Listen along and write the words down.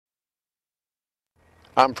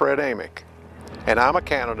I'm Fred Amick, and I'm a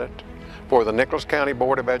candidate for the Nicholas County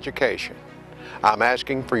Board of Education. I'm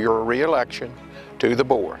asking for your re-election to the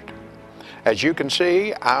board. As you can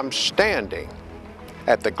see, I'm standing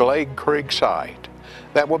at the Glade Creek site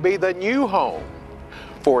that will be the new home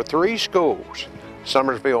for 3 schools: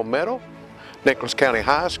 Summersville Middle, Nicholas County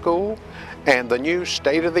High School, and the new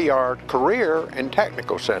state-of-the-art Career and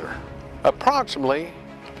Technical Center. Approximately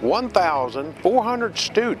 1,400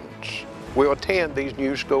 students will attend these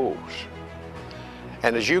new schools.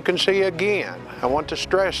 And as you can see again, I want to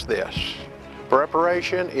stress this: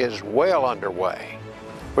 preparation is well underway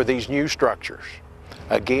for these new structures.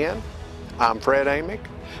 Again, I'm Fred Amick,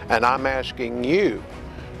 and I'm asking you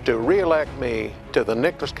to re-elect me to the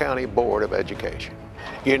Nicholas County Board of Education.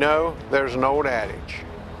 You know, there's an old adage: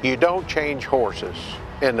 you don't change horses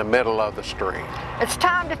in the middle of the stream. It's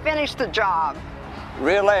time to finish the job.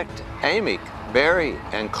 Re-elect Amick, Berry,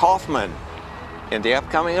 and Kaufman in the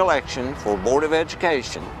upcoming election for Board of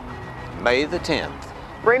Education, May the 10th.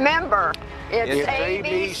 Remember, It's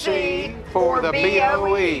ABC for the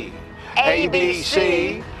BOE.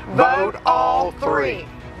 ABC, vote all 3.